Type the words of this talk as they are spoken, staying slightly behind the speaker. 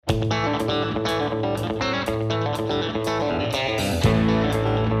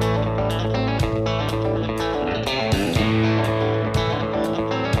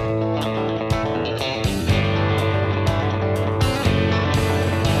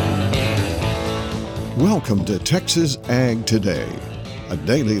Welcome to Texas Ag Today, a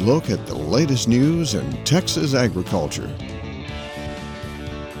daily look at the latest news in Texas agriculture.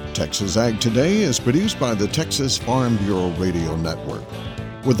 Texas Ag Today is produced by the Texas Farm Bureau Radio Network,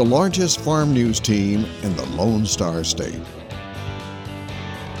 with the largest farm news team in the Lone Star State.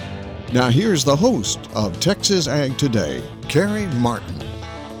 Now here's the host of Texas Ag Today, Carrie Martin.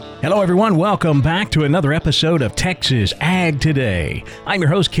 Hello everyone, welcome back to another episode of Texas Ag Today. I'm your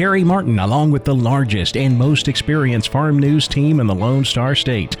host, Carrie Martin, along with the largest and most experienced farm news team in the Lone Star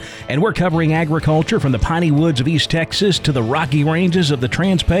State. And we're covering agriculture from the piney woods of East Texas to the rocky ranges of the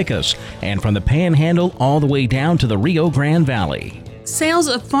Trans-Pecos, and from the Panhandle all the way down to the Rio Grande Valley. Sales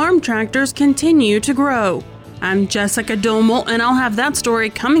of farm tractors continue to grow. I'm Jessica Domel, and I'll have that story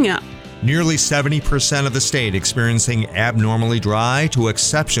coming up. Nearly 70% of the state experiencing abnormally dry to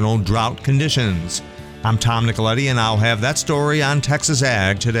exceptional drought conditions. I'm Tom Nicoletti, and I'll have that story on Texas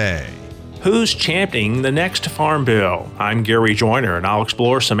Ag Today. Who's championing the next farm bill? I'm Gary Joyner, and I'll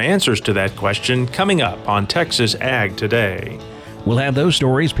explore some answers to that question coming up on Texas Ag Today. We'll have those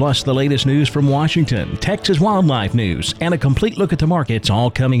stories plus the latest news from Washington, Texas wildlife news, and a complete look at the markets all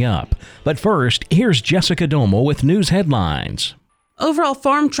coming up. But first, here's Jessica Domel with news headlines. Overall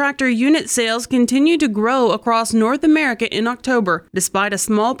farm tractor unit sales continue to grow across North America in October, despite a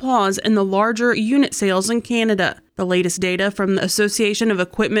small pause in the larger unit sales in Canada. The latest data from the Association of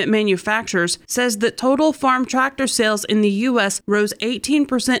Equipment Manufacturers says that total farm tractor sales in the U.S. rose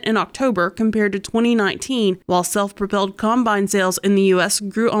 18% in October compared to 2019, while self-propelled combine sales in the U.S.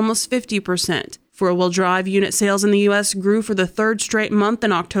 grew almost 50%. Four-wheel drive unit sales in the U.S. grew for the third straight month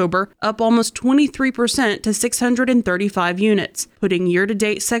in October, up almost 23% to 635 units, putting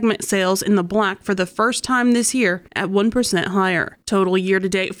year-to-date segment sales in the black for the first time this year at 1% higher. Total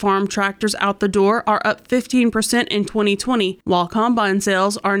year-to-date farm tractors out the door are up 15% in 2020, while combine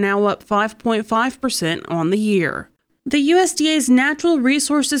sales are now up 5.5% on the year. The USDA's Natural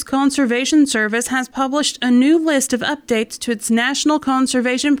Resources Conservation Service has published a new list of updates to its National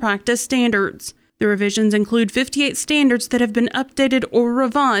Conservation Practice Standards. The revisions include 58 standards that have been updated or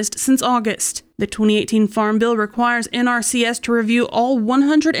revised since August. The 2018 Farm Bill requires NRCS to review all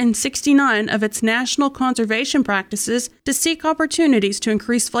 169 of its national conservation practices to seek opportunities to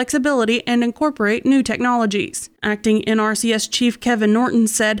increase flexibility and incorporate new technologies. Acting NRCS Chief Kevin Norton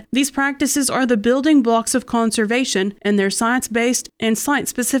said, "These practices are the building blocks of conservation, and they're science-based and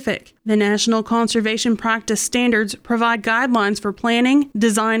site-specific. The National Conservation Practice Standards provide guidelines for planning,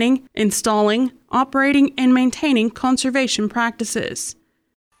 designing, installing, operating, and maintaining conservation practices."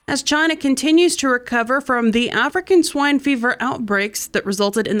 As China continues to recover from the African swine fever outbreaks that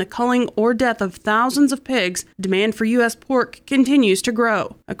resulted in the culling or death of thousands of pigs, demand for U.S. pork continues to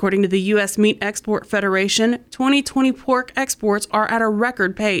grow. According to the U.S. Meat Export Federation, 2020 pork exports are at a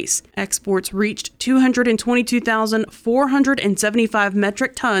record pace. Exports reached 222,475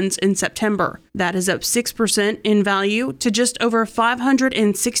 metric tons in September. That is up 6% in value to just over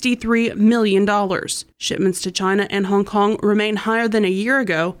 $563 million. Shipments to China and Hong Kong remain higher than a year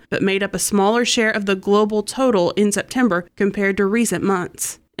ago, but made up a smaller share of the global total in September compared to recent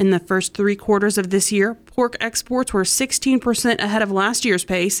months. In the first 3 quarters of this year, pork exports were 16% ahead of last year's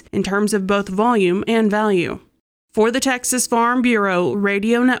pace in terms of both volume and value. For the Texas Farm Bureau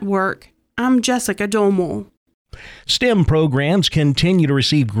Radio Network, I'm Jessica Domel. STEM programs continue to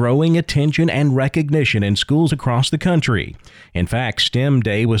receive growing attention and recognition in schools across the country. In fact, STEM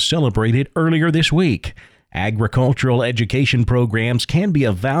Day was celebrated earlier this week. Agricultural education programs can be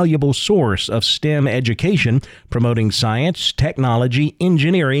a valuable source of STEM education, promoting science, technology,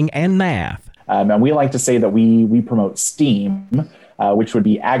 engineering, and math. And we like to say that we promote STEAM, which would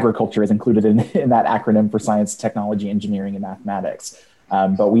be agriculture is included in that acronym for science, technology, engineering, and mathematics.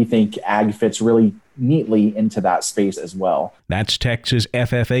 But we think ag fits really neatly into that space as well. That's Texas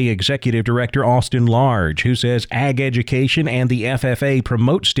FFA Executive Director Austin Large, who says ag education and the FFA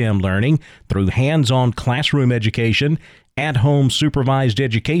promote STEM learning through hands-on classroom education, at-home supervised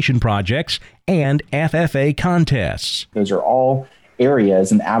education projects, and FFA contests. Those are all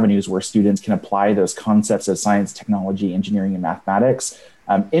areas and avenues where students can apply those concepts of science, technology, engineering, and mathematics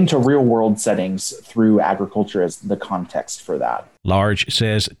into real-world settings through agriculture as the context for that. Large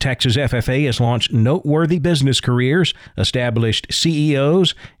says Texas FFA has launched noteworthy business careers, established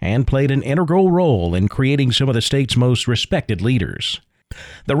CEOs, and played an integral role in creating some of the state's most respected leaders.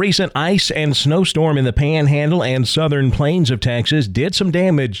 The recent ice and snowstorm in the Panhandle and southern plains of Texas did some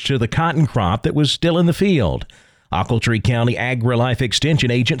damage to the cotton crop that was still in the field. Ochiltree County AgriLife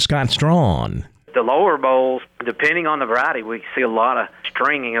Extension Agent Scott Strawn. The lower bowls, depending on the variety, we see a lot of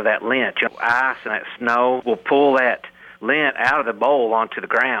stringing of that lint. Ice and that snow will pull that lint out of the bowl onto the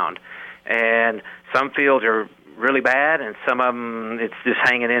ground. And some fields are really bad, and some of them, it's just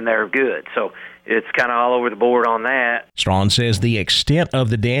hanging in there good. So it's kind of all over the board on that. Strawn says the extent of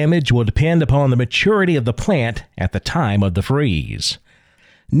the damage will depend upon the maturity of the plant at the time of the freeze.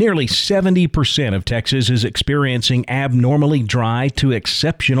 Nearly 70% of Texas is experiencing abnormally dry to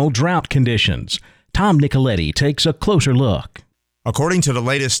exceptional drought conditions. Tom Nicoletti takes a closer look. According to the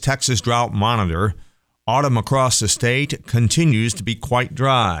latest Texas Drought Monitor, autumn across the state continues to be quite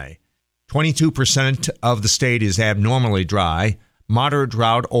dry. 22% of the state is abnormally dry, moderate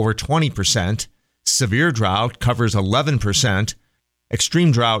drought over 20%, severe drought covers 11%,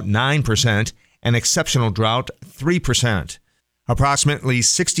 extreme drought 9%, and exceptional drought 3%. Approximately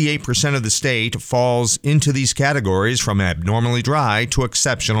 68% of the state falls into these categories from abnormally dry to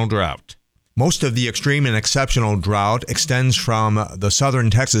exceptional drought. Most of the extreme and exceptional drought extends from the southern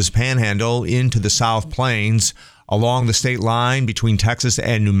Texas Panhandle into the South Plains, along the state line between Texas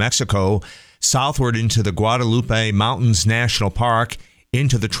and New Mexico, southward into the Guadalupe Mountains National Park,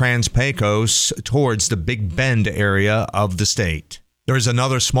 into the Trans-Pecos, towards the Big Bend area of the state. There is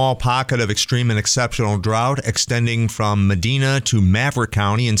another small pocket of extreme and exceptional drought extending from Medina to Maverick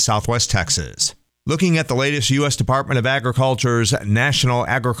County in southwest Texas. Looking at the latest U.S. Department of Agriculture's National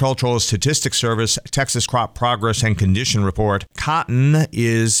Agricultural Statistics Service Texas Crop Progress and Condition Report, cotton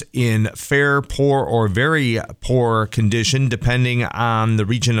is in fair, poor, or very poor condition depending on the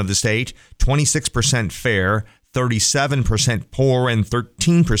region of the state, 26% fair, 37% poor, and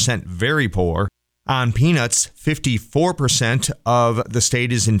 13% very poor. On peanuts, 54% of the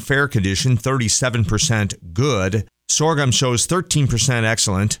state is in fair condition, 37% good. Sorghum shows 13%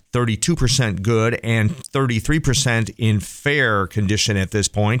 excellent, 32% good, and 33% in fair condition at this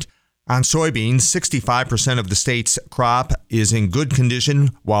point. On soybeans, 65% of the state's crop is in good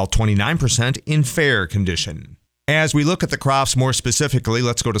condition, while 29% in fair condition. As we look at the crops more specifically,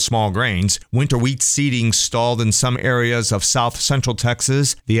 let's go to small grains. Winter wheat seeding stalled in some areas of south central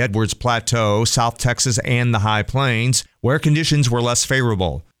Texas, the Edwards Plateau, South Texas, and the High Plains, where conditions were less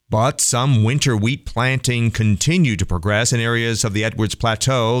favorable. But some winter wheat planting continued to progress in areas of the Edwards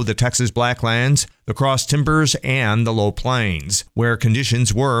Plateau, the Texas Blacklands, the Cross Timbers, and the Low Plains, where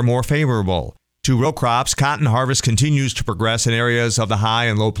conditions were more favorable. To row crops, cotton harvest continues to progress in areas of the High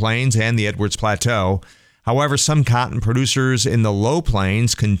and Low Plains and the Edwards Plateau. However, some cotton producers in the Low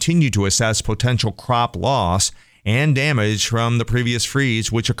Plains continue to assess potential crop loss and damage from the previous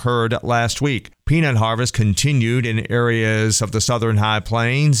freeze, which occurred last week. Peanut harvest continued in areas of the southern High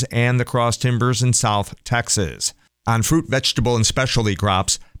Plains and the Cross Timbers in South Texas. On fruit, vegetable, and specialty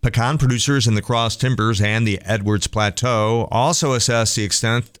crops, pecan producers in the Cross Timbers and the Edwards Plateau also assess the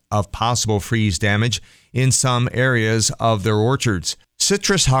extent of possible freeze damage in some areas of their orchards.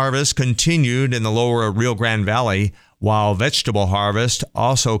 Citrus harvest continued in the lower Rio Grande Valley, while vegetable harvest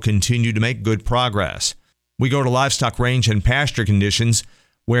also continued to make good progress. We go to livestock range and pasture conditions,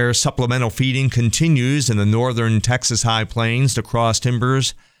 where supplemental feeding continues in the northern Texas High Plains, the Cross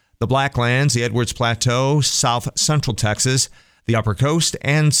Timbers, the Blacklands, the Edwards Plateau, south central Texas, the Upper Coast,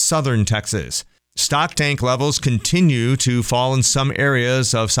 and southern Texas. Stock tank levels continue to fall in some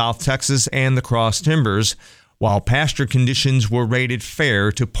areas of South Texas and the Cross Timbers, while pasture conditions were rated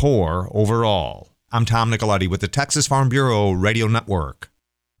fair to poor overall. I'm Tom Nicoletti with the Texas Farm Bureau Radio Network.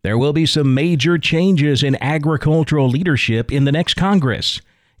 There will be some major changes in agricultural leadership in the next Congress.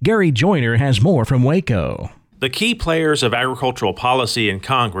 Gary Joyner has more from Waco. The key players of agricultural policy in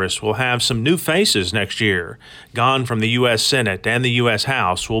Congress will have some new faces next year. Gone from the U.S. Senate and the U.S.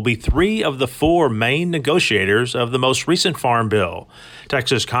 House will be 3 of the 4 main negotiators of the most recent Farm Bill.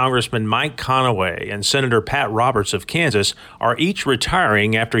 Texas Congressman Mike Conaway and Senator Pat Roberts of Kansas are each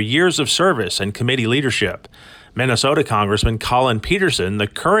retiring after years of service and committee leadership. Minnesota Congressman Collin Peterson, the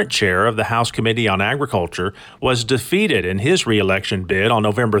current chair of the House Committee on Agriculture, was defeated in his re-election bid on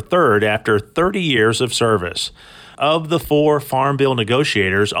November 3rd after 30 years of service. Of the 4 Farm Bill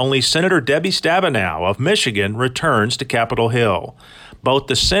negotiators, only Senator Debbie Stabenow of Michigan returns to Capitol Hill. Both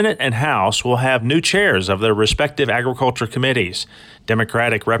the Senate and House will have new chairs of their respective agriculture committees.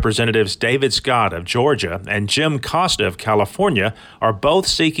 Democratic Representatives David Scott of Georgia and Jim Costa of California are both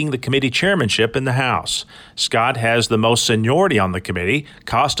seeking the committee chairmanship in the House. Scott has the most seniority on the committee.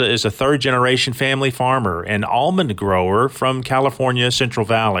 Costa is a third-generation family farmer and almond grower from California's Central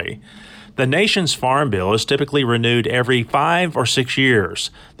Valley. The nation's farm bill is typically renewed every 5 or 6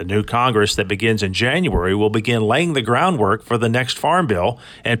 years. The new Congress that begins in January will begin laying the groundwork for the next farm bill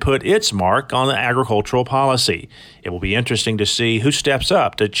and put its mark on the agricultural policy. It will be interesting to see who steps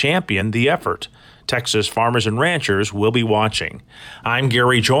up to champion the effort. Texas farmers and ranchers will be watching. I'm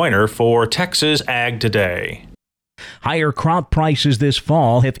Gary Joyner for Texas Ag Today. Higher crop prices this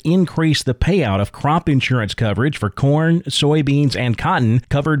fall have increased the payout of crop insurance coverage for corn, soybeans, and cotton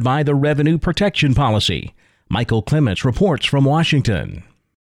covered by the Revenue Protection Policy. Michael Clements reports from Washington.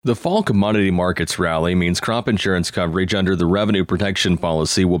 The fall commodity markets rally means crop insurance coverage under the Revenue Protection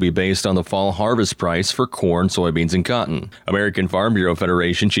Policy will be based on the fall harvest price for corn, soybeans, and cotton. American Farm Bureau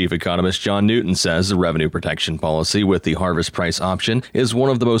Federation Chief Economist John Newton says the Revenue Protection Policy with the harvest price option is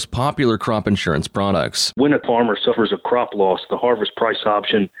one of the most popular crop insurance products. When a farmer suffers a crop loss, the harvest price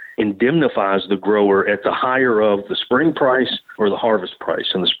option indemnifies the grower at the higher of the spring price or the harvest price.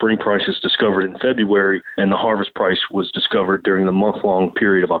 And the spring price is discovered in February, and the harvest price was discovered during the month-long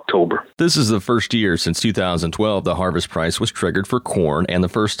period of October. This is the first year since 2012 the harvest price was triggered for corn, and the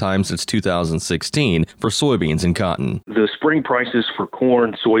first time since 2016 for soybeans and cotton. The spring prices for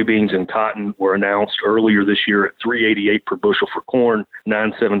corn, soybeans, and cotton were announced earlier this year at $3.88 per bushel for corn,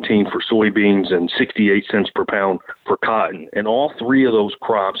 $9.17 for soybeans, and 68 cents per pound for cotton. And all three of those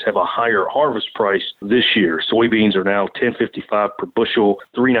crops have a higher harvest price this year. Soybeans are now $10.55 per bushel,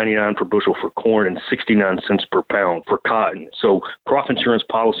 $3.99 per bushel for corn, and 69 cents per pound for cotton. So crop insurance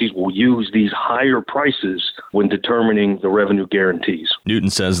policies will use these higher prices when determining the revenue guarantees. Newton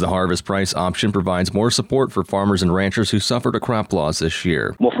says the harvest price option provides more support for farmers and ranchers who suffered a crop loss this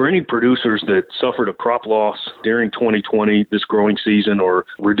year. Well, for any producers that suffered a crop loss during 2020, this growing season, or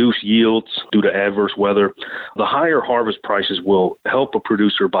reduced yields due to adverse weather, the higher harvest prices will help a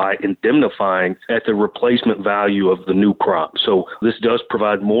producer by indemnifying at the replacement value of the new crop. So this does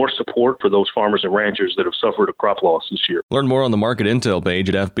provide more support for those farmers and ranchers that have suffered a crop loss this year. Learn more on the market intel page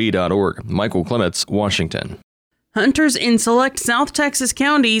at fb.org. Michael Clements, Washington. Hunters in select South Texas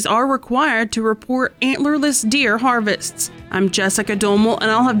counties are required to report antlerless deer harvests. I'm Jessica Domel, and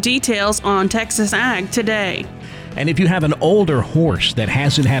I'll have details on Texas Ag Today. And if you have an older horse that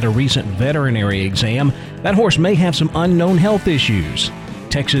hasn't had a recent veterinary exam, that horse may have some unknown health issues.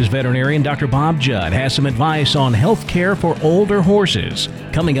 Texas veterinarian Dr. Bob Judd has some advice on health care for older horses.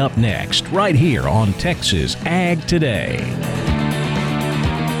 Coming up next, right here on Texas Ag Today.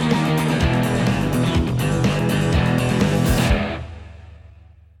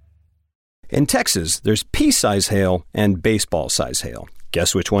 In Texas, there's pea-size hail and baseball-size hail.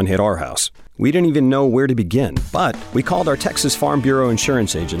 Guess which one hit our house? We didn't even know where to begin, but we called our Texas Farm Bureau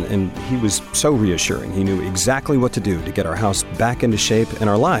insurance agent, and he was so reassuring. He knew exactly what to do to get our house back into shape and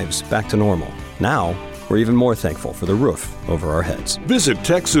our lives back to normal. Now, we're even more thankful for the roof over our heads. Visit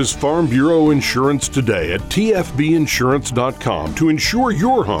Texas Farm Bureau Insurance today at tfbinsurance.com to insure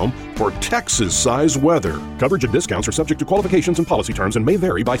your home for Texas-size weather. Coverage and discounts are subject to qualifications and policy terms and may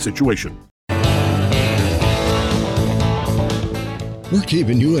vary by situation. We're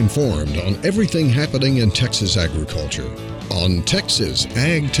keeping you informed on everything happening in Texas agriculture on Texas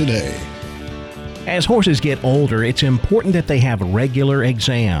Ag Today. As horses get older, it's important that they have regular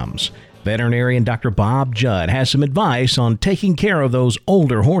exams. Veterinarian Dr. Bob Judd has some advice on taking care of those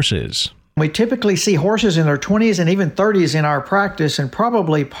older horses. We typically see horses in their 20s and even 30s in our practice, and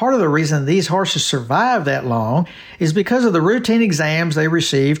probably part of the reason these horses survive that long is because of the routine exams they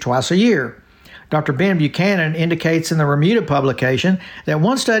receive twice a year. Dr. Ben Buchanan indicates in the Remuda publication that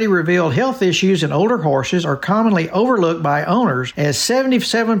one study revealed health issues in older horses are commonly overlooked by owners, as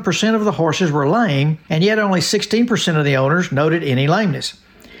 77% of the horses were lame, and yet only 16% of the owners noted any lameness.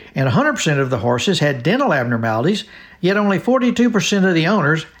 And 100% of the horses had dental abnormalities, yet only 42% of the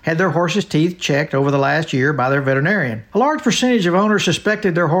owners had their horse's teeth checked over the last year by their veterinarian. A large percentage of owners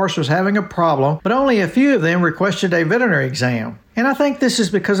suspected their horse was having a problem, but only a few of them requested a veterinary exam. And I think this is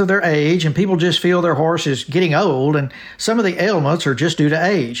because of their age, and people just feel their horse is getting old, and some of the ailments are just due to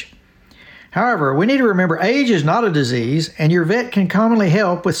age. However, we need to remember age is not a disease, and your vet can commonly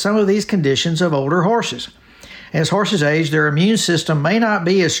help with some of these conditions of older horses. As horses age, their immune system may not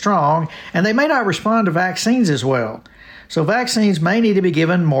be as strong, and they may not respond to vaccines as well. So vaccines may need to be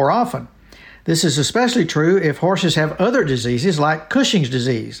given more often. This is especially true if horses have other diseases like Cushing's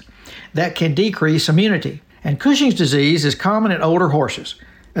disease that can decrease immunity. And Cushing's disease is common in older horses,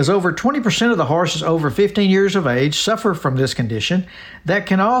 as over 20% of the horses over 15 years of age suffer from this condition that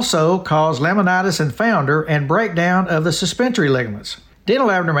can also cause laminitis and founder and breakdown of the suspensory ligaments.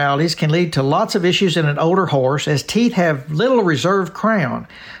 Dental abnormalities can lead to lots of issues in an older horse, as teeth have little reserved crown,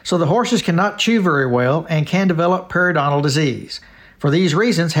 so the horses cannot chew very well and can develop periodontal disease. For these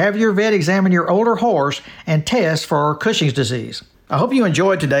reasons, have your vet examine your older horse and test for Cushing's disease. I hope you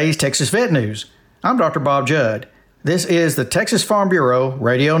enjoyed today's Texas Vet News. I'm Dr. Bob Judd. This is the Texas Farm Bureau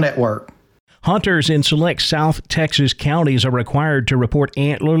Radio Network. Hunters in select South Texas counties are required to report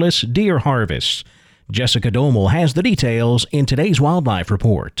antlerless deer harvests. Jessica Domel has the details in today's Wildlife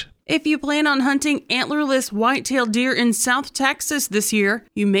Report. If you plan on hunting antlerless white-tailed deer in South Texas this year,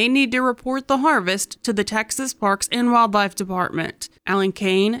 you may need to report the harvest to the Texas Parks and Wildlife Department. Alan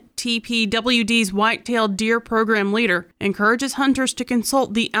Kane, TPWD's white-tailed deer program leader, encourages hunters to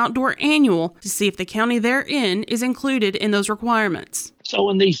consult the Outdoor Annual to see if the county they're in is included in those requirements. So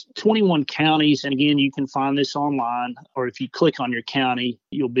in these 21 counties, and again, you can find this online, or if you click on your county,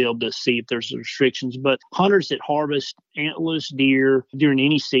 you'll be able to see if there's restrictions. But hunters that harvest antlerless deer during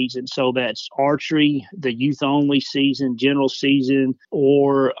any season, so that's archery, the youth-only season, general season,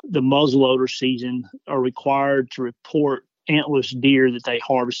 or the muzzleloader season, are required to report antlerless deer that they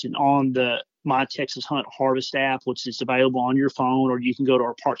harvested on the My Texas Hunt Harvest app, which is available on your phone, or you can go to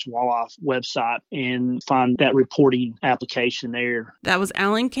our Parks and Wildlife website and find that reporting application there. That was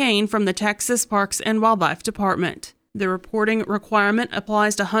Alan Kane from the Texas Parks and Wildlife Department. The reporting requirement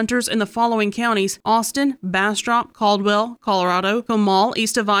applies to hunters in the following counties: Austin, Bastrop, Caldwell, Colorado, Comal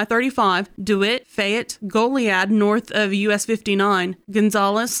east of I-35, DeWitt, Fayette, Goliad north of US 59,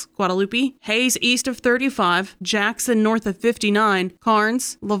 Gonzales, Guadalupe, Hayes east of 35, Jackson north of 59,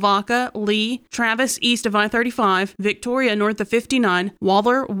 Carnes, Lavaca, Lee, Travis east of I-35, Victoria north of 59,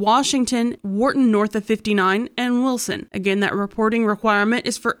 Waller, Washington, Wharton north of 59, and Wilson. Again, that reporting requirement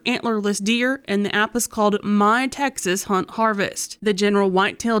is for antlerless deer, and the app is called My Texas Hunt Harvest. The general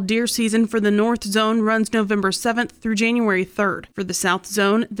white-tailed deer season for the North Zone runs November 7th through January 3rd. For the South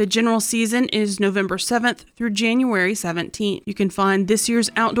Zone, the general season is November 7th through January 17th. You can find this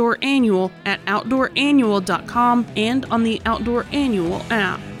year's Outdoor Annual at OutdoorAnnual.com and on the Outdoor Annual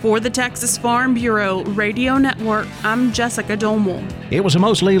app. For the Texas Farm Bureau Radio Network, I'm Jessica Domel. It was a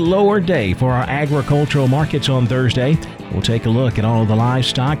mostly lower day for our agricultural markets on Thursday. We'll take a look at all of the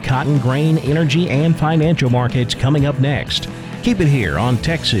livestock, cotton, grain, energy, and financial markets coming up next. Keep it here on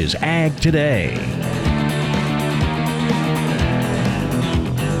Texas Ag Today.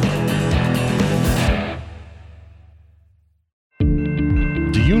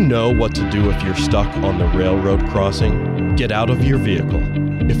 Do you know what to do if you're stuck on the railroad crossing? Get out of your vehicle.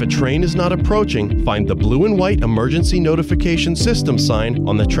 If a train is not approaching, find the blue and white emergency notification system sign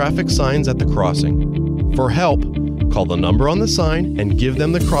on the traffic signs at the crossing. For help, call the number on the sign and give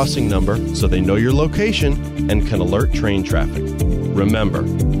them the crossing number so they know your location and can alert train traffic. Remember,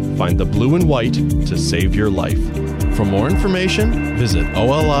 find the blue and white to save your life. For more information, visit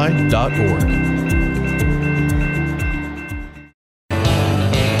oli.org.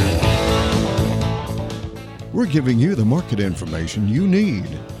 We're giving you the market information you need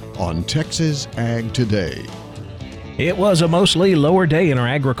on Texas Ag Today. It was a mostly lower day in our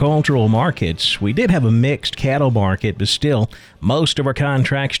agricultural markets. We did have a mixed cattle market, but still, most of our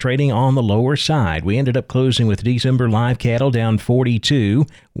contracts trading on the lower side. We ended up closing with December live cattle down 42,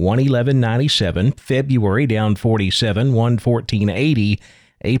 111.97. February down 47, 114.80.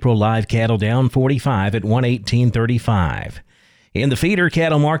 April live cattle down 45 at 118.35. In the feeder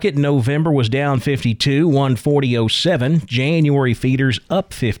cattle market, November was down 52, 140.07. January feeders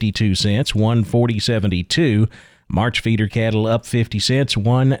up 52 cents, 140.72. March feeder cattle up 50 cents,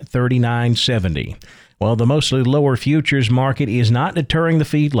 139.70. Well, the mostly lower futures market is not deterring the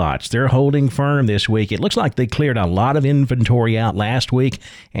feedlots. They're holding firm this week. It looks like they cleared a lot of inventory out last week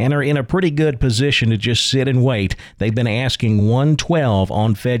and are in a pretty good position to just sit and wait. They've been asking $112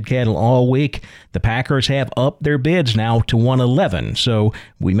 on fed cattle all week. The packers have upped their bids now to $111, so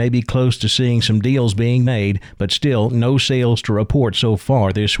we may be close to seeing some deals being made, but still no sales to report so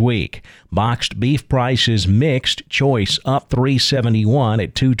far this week. Boxed beef prices mixed. Choice up $3.71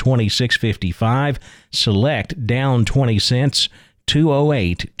 at $226.55. Select down 20 cents,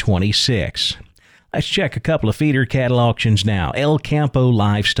 $208.26. Let's check a couple of feeder cattle auctions now. El Campo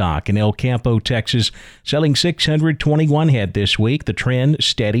Livestock in El Campo, Texas, selling 621 head this week. The trend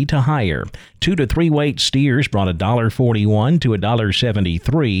steady to higher. 2 to 3 weight steers brought $1.41 to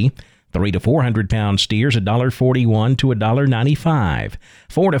 $1.73. 3 to 400 pound steers $1.41 to $1.95.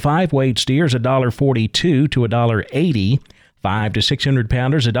 4 to 5 weight steers $1.42 to $1.80. 5 to 600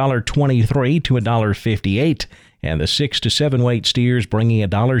 pounders $1.23 to $1.58. And the 6 to 7 weight steers bringing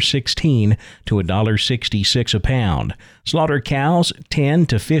 $1.16 to $1.66 a pound. Slaughter cows 10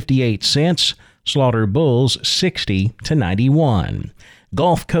 to 58 cents. Slaughter bulls 60 to 91.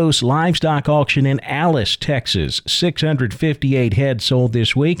 Gulf Coast Livestock Auction in Alice, Texas. 658 head sold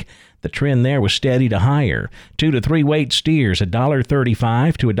this week. The trend there was steady to higher. 2 to 3 weight steers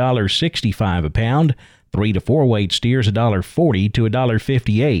 $1.35 to $1.65 a pound. 3 to 4 weight steers $1.40 to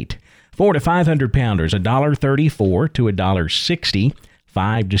 $1.58. 4 to 500 pounders $1.34 to $1.60.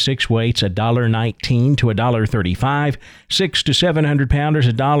 5 to 6 weights $1.19 to $1.35. 6 to 700 pounders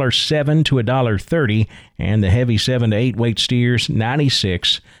 $1.07 to $1.30, and the heavy 7 to 8 weight steers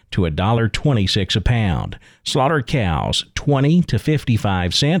 96 to $1.26 a pound. Slaughter cows 20 to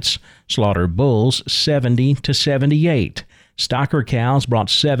 55 cents. Slaughter bulls 70 to 78. Stocker cows brought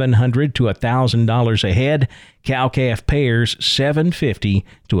 $700 to $1,000 a head. Cow-calf pairs $750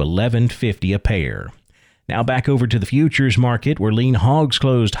 to $1150 a pair. Now back over to the futures market where lean hogs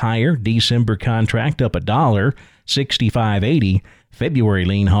closed higher. December contract up $1, 65.80. February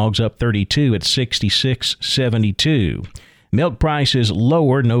lean hogs up 32 at 66.72. Milk prices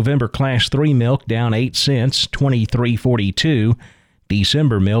lower. November Class 3 milk down 8 cents, 23.42.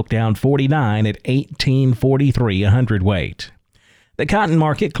 December milk down 49 at 18.43 a hundredweight. The cotton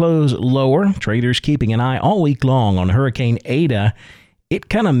market closed lower. Traders keeping an eye all week long on Hurricane Ada. It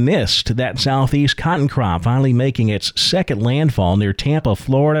kind of missed that southeast cotton crop, finally making its second landfall near Tampa,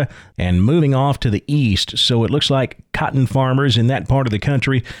 Florida, and moving off to the east. So it looks like cotton farmers in that part of the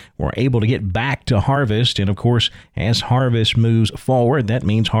country were able to get back to harvest. And of course, as harvest moves forward, that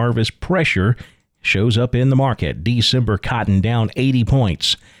means harvest pressure shows up in the market. December cotton down 80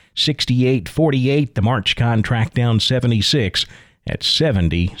 points, 68.48. The March contract down 76 at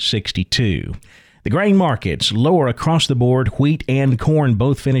 70.62. The grain markets lower across the board. Wheat and corn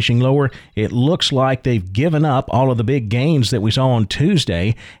both finishing lower. It looks like they've given up all of the big gains that we saw on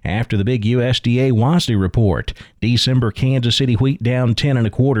Tuesday after the big USDA WASDE report. December Kansas City wheat down 10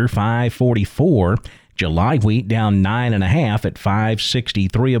 1/4, 5.44. July wheat down 9 1/2 at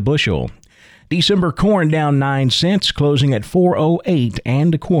 5.63 a bushel. December corn down 9 cents, closing at 4.08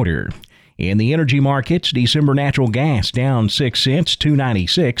 1/4. In the energy markets, December natural gas down 6 cents,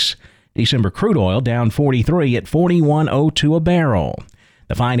 2.96. December crude oil down 43 at 41.02 a barrel.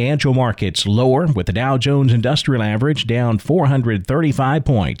 The financial markets lower, with the Dow Jones Industrial Average down 435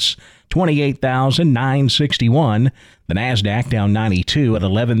 points, 28,961. The Nasdaq down 92 at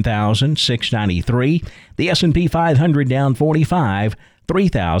 11,693. The S&P 500 down 45,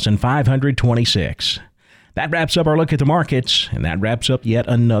 3,526. That wraps up our look at the markets, and that wraps up yet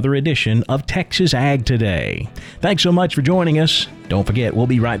another edition of Texas Ag Today. Thanks so much for joining us. Don't forget, we'll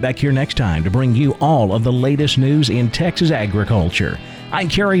be right back here next time to bring you all of the latest news in Texas agriculture. I'm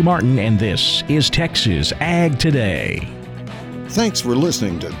Kerry Martin, and this is Texas Ag Today. Thanks for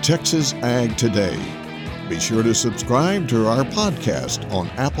listening to Texas Ag Today. Be sure to subscribe to our podcast on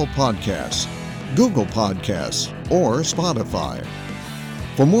Apple Podcasts, Google Podcasts, or Spotify.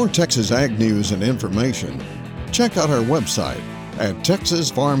 For more Texas Ag news and information, check out our website at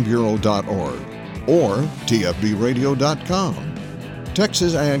texasfarmbureau.org or tfbradio.com.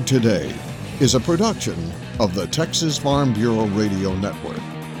 Texas Ag Today is a production of the Texas Farm Bureau Radio Network.